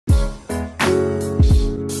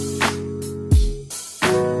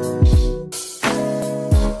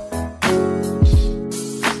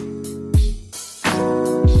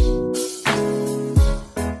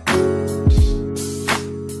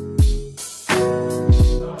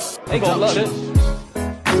They gonna love this.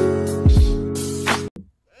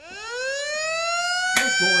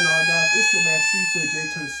 Going on, guys? It's your man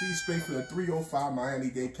C.J.C. straight from the 305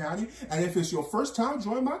 Miami-Dade County. And if it's your first time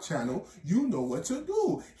joining my channel, you know what to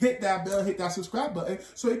do. Hit that bell, hit that subscribe button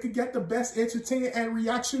so you can get the best entertainment and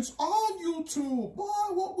reactions on YouTube. Boy,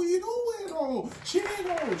 what we doing? Oh, chill.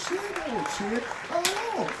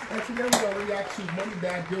 Oh, and today we're going to react to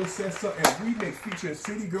Moneybagg Girl Said Something remix featuring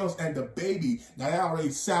City Girls and DaBaby. Now, that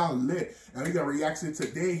already sound lit. And we're going to react to it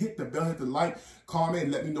today. Hit the bell, hit the like, comment,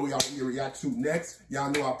 and let me know y'all want me to react to next.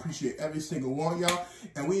 Y'all know I appreciate every single one y'all.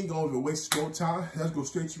 And we ain't going to waste no time. Let's go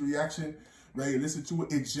straight to reaction. Ready to listen to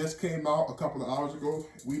it. It just came out a couple of hours ago.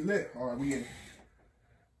 We lit. All right, we in.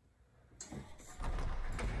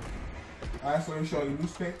 All right, so let me show you the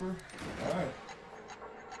newspaper. All right.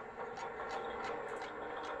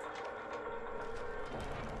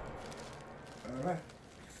 All right.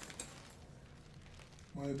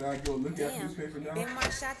 Moneybagg, go look at the newspaper now. Then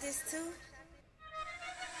Mark shot this too?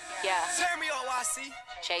 Yeah. Turn me on, YC.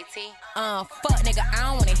 JT. Fuck nigga, I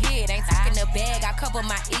don't wanna hear it. Ain't talking the bag, I cover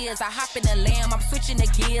my ears. I hop in the lamb, I'm switching the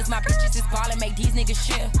gears. My bitches is ballin', make these niggas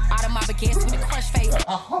shift. Out of my baguettes with a crush face.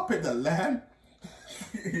 I hop in the lamb.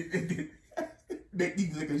 Make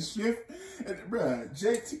these niggas shift. And bruh,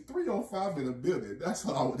 JT 305 in the building. That's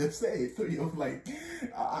what I would just say. 305, like,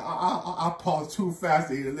 I paused too fast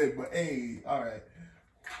to eat it, but hey, alright.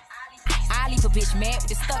 I leave a bitch mad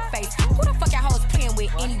with a stuck face. Who the fuck y'all hoes playing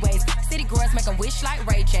with anyways? City girls make a wish like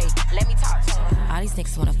Ray J. Let me talk to him. All these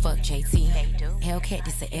niggas wanna fuck JT. They do. Hellcat,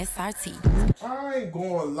 this a SRT. I ain't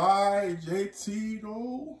gonna lie, JT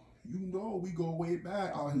though. You know we go way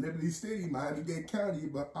back on Liberty City, Miami-Dade County,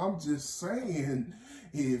 but I'm just saying,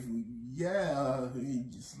 if, yeah,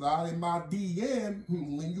 slide in my DM,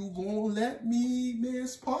 when you gonna let me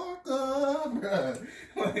Miss Parker?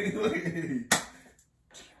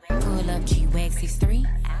 Pull up G-Wags 6'3",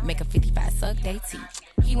 make a 55 suck they teeth.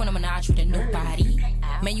 He wanna menage with a new body.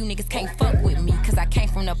 Man, you niggas can't fuck with me, cause I came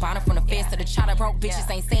from the bottom, from the fence to the chopper. Broke bitches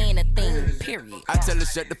ain't saying a thing, period. I tell her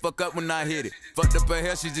shut the fuck up when I hit it. Fucked up her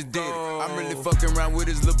hair, she just did it. I'm really fucking around with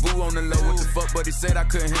his little boo on the low. What the fuck, but he said I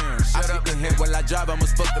couldn't hear him. Shut up the head while I drive, I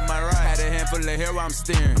must fuck to my right. Had a handful of hair while I'm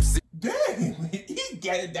steering. Dang, he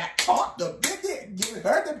getting that talk, the business, giving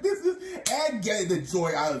her the business, and getting the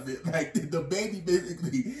joy out of it. Like the baby,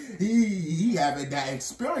 basically, he having that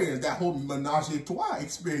experience, that whole menage a trois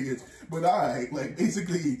experience. But alright, like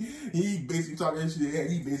basically, he basically talking shit, and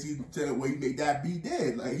he basically telling where he made that beat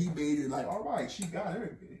dead. Like he made it like, all right, she got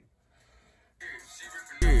everything.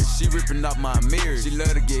 She ripping off my mirror. She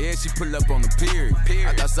love to get hit, she pull up on the period.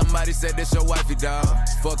 I thought somebody said that's your wifey, dog.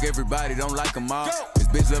 Fuck everybody, don't like them all. This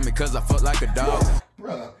bitch love me cause I fuck like a dog.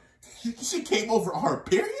 Bruh, she came over on her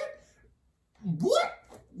period? What?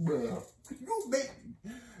 Bruh, you made...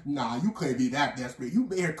 Nah, you couldn't be that desperate. You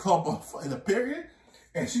made her come off in a period?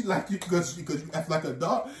 And she like you because you act like a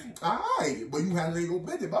dog? Alright, but you had to go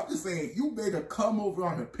business. But I'm just saying, you made her come over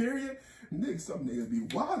on her period? Niggas, some niggas be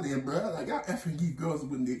wildin', bro. Like, y'all effing these girls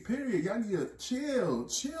with their period. Y'all need to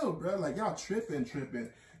chill, bro. Like, y'all tripping.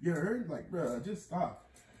 You heard? Like, bro, just stop.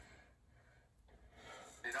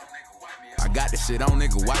 I got the shit on,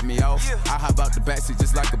 nigga, wipe me off. I hop out the backseat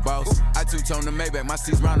just like a boss. I two-tone the Maybach, my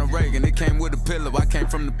seat's Ronald Reagan. It came with a pillow, I came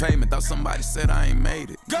from the pavement. Thought somebody said I ain't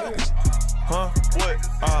made it. Go! Huh? What?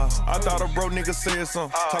 I thought a bro nigga said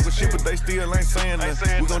something. Talking shit, but they still ain't saying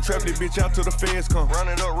nothing. We gon' trap this bitch out till the feds come. Run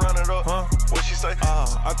it up. Huh? What she say?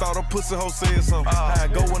 I thought a pussy hoe said something. How I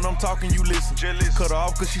go when I'm talking, you listen. Cut her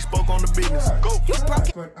off cause she spoke on the business. Go!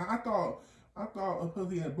 Like, I thought a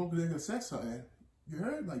pussy and a broke nigga said something. You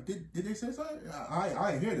heard? Like, did they say something?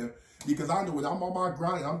 I ain't hear them. Because I know when I'm on my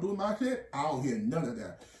grind and I'm doing my shit, I don't hear none of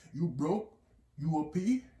that. You broke, you a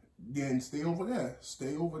P, then stay over there.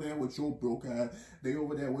 Stay over there with your broke ass. Stay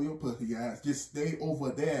over there with your pussy ass. Just stay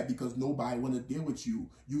over there because nobody want to deal with you.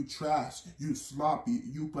 You trash. You sloppy.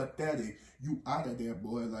 You pathetic. You out of there,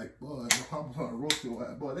 boy. Like, boy, I'm gonna roast your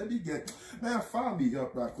ass. Boy, let me get, man, find me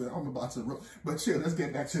up right quick. I'm about to roast. But chill, let's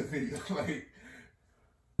get back to the video. Like,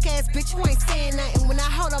 ass bitch, you ain't saying nothing. When I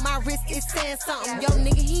hold on my wrist, it's saying something. Yo,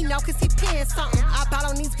 nigga, he know cause he paying something. I bought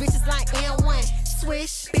on these bitches like N1.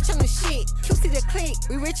 Swish, bitch on the shit. QC the click,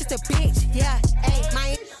 we rich as a bitch. Yeah, ayy,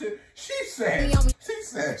 my... She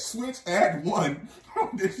said, switch, add one.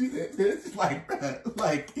 She said, this like,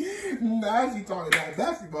 now she talking about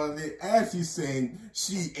basketball, as she's saying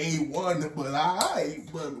she A1, but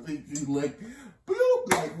like,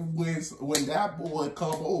 like when that boy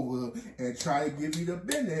come over and try to give you the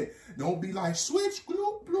business, don't be like switch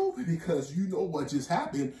bloop bloop because you know what just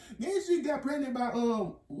happened. Then she got pregnant by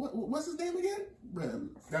what's his name again? Bruh,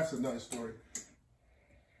 that's another story.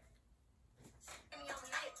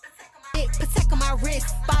 my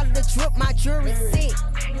wrist. Follow the drip, my jewelry sick.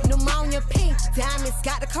 Pneumonia pink, diamonds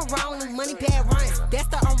got the corona. Moneybagg runs, that's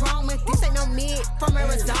the aroma. This ain't no mid from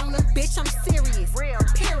Arizona. Bitch, I'm serious, real,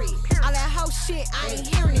 period. All that whole shit, I ain't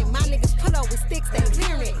hearing it. My niggas pull up with sticks, they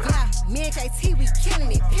clearing it. Yeah, me and JT, we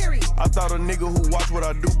killing it, period. I thought a nigga who watch what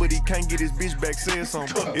I do, but he can't get his bitch back said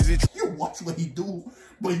something. Is it You watch what he do,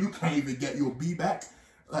 but you can't even get your B back?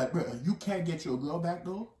 Like, bro, you can't get your girl back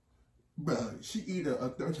though? Bro, she either a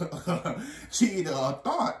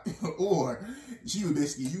thought, or she was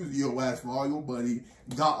basically using your ass for all your money,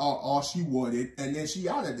 got all she wanted, and then she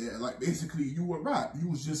out of there. Like, basically, you were rap. You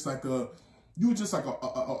was just like a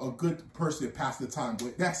good person to pass the time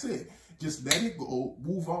with. That's it. Just let it go.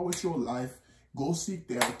 Move on with your life. Go seek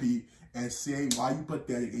therapy and say why you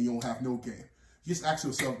pathetic and you don't have no game. Just ask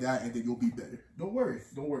yourself that, and then you'll be better. Don't worry.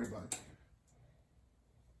 Don't worry about it.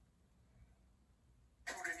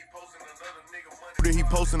 He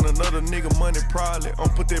posting another nigga money, probably. I'm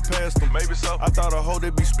put that past him, maybe so. I thought a hoe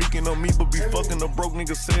that be speaking on me, but be fucking a broke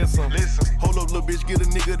nigga said something. Listen, hold up, little bitch, get a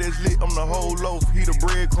nigga that's lit. I'm the whole loaf, he the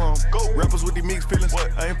breadcrumb. Go, rappers with these mixed feelings.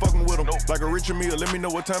 What? I ain't fucking with them. Nope. Like a Richard Mille, let me know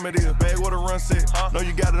what time it is. Bag what a run set. Know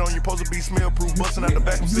you got it on, you supposed to be smell proof, busting out the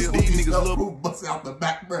back of still. These niggas look busting out the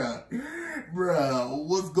back, bruh. Bruh,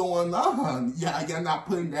 what's going on? Yeah, y'all not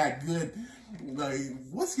putting that good. Like,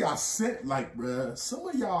 what's y'all scent like, bruh? Some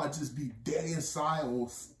of y'all just be dead inside or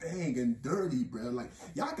stank and dirty, bruh. Like,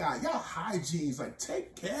 y'all got y'all hygienes. Like,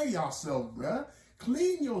 take care of yourself, bruh.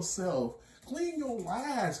 Clean yourself. Clean your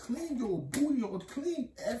ass. Clean your booty. Clean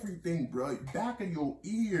everything, bruh. Back of your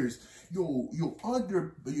ears, your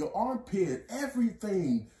armpit,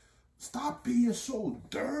 everything. Stop being so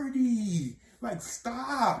dirty. Like,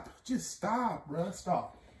 stop. Just stop, bruh.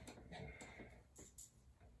 Stop.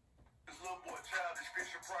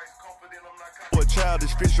 Boy,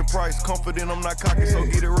 childish, Fisher Price, confident I'm not cocky, so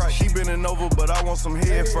get it right. She bending over, but I want some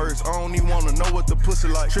head first. I don't even wanna know what the pussy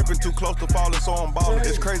like. Tripping too close to falling, so I'm ballin'.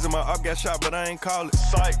 It's crazy, my op got shot, but I ain't call it.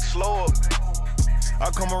 Psych, slow up. I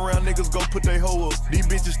come around, niggas go put they hoe up. These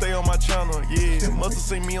bitches stay on my channel, yeah. Must have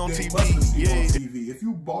seen me on TV, yeah. If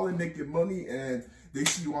you ballin' naked money and they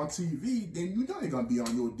see you on TV, then you know they're gonna be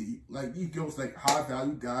on your D. Like, these girls like high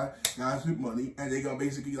value guys with money, and they gonna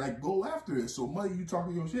basically like go after it. So money, you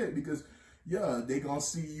talking your shit because yeah, they gonna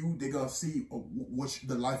see you. They gonna see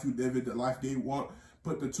the life you live in, the life they want.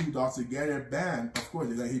 Put the two dots together, bam. Of course,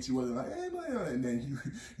 they're gonna hit you with it like, hey man, and then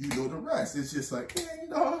you know the rest. It's just like, hey, you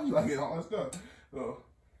know, like all that stuff. So.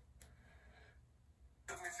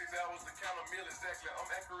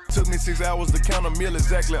 Took me 6 hours to count a meal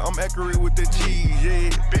exactly. I'm accurate with the cheese, yeah.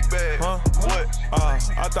 Big bag, huh? What?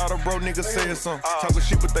 I thought a bro nigga said something. Talking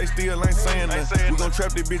shit, but they still ain't saying nothing. We gon'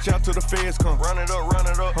 trap this bitch out till the feds come. Run it up,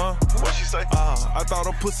 huh? What she say? I thought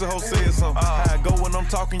a pussy hoe said something. How I go when I'm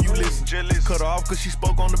talking, you listen. Cut her off cause she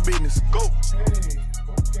spoke on the business. Go. Hey,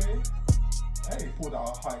 okay. I ain't pulled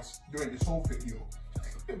out a heist during this whole video.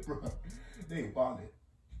 Bro, they ain't bonded.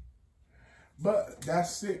 But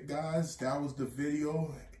that's it, guys. That was the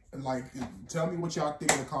video. Like, tell me what y'all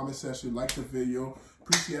think in the comment section. Like the video.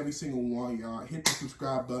 Appreciate every single one, y'all. Hit the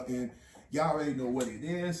subscribe button. Y'all already know what it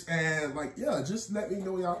is. And, like, yeah, just let me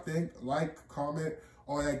know what y'all think. Like, comment,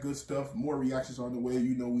 all that good stuff. More reactions on the way.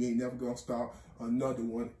 You know we ain't never gonna stop. Another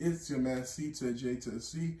one. It's your man, C to J to the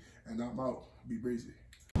C. And I'm out. Be breezy.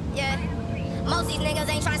 Yeah. Most these niggas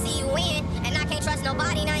ain't tryna see you win. And I can't trust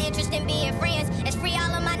nobody, not interested in being friends. It's free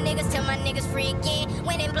all of my niggas till my niggas free again.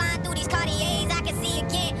 When in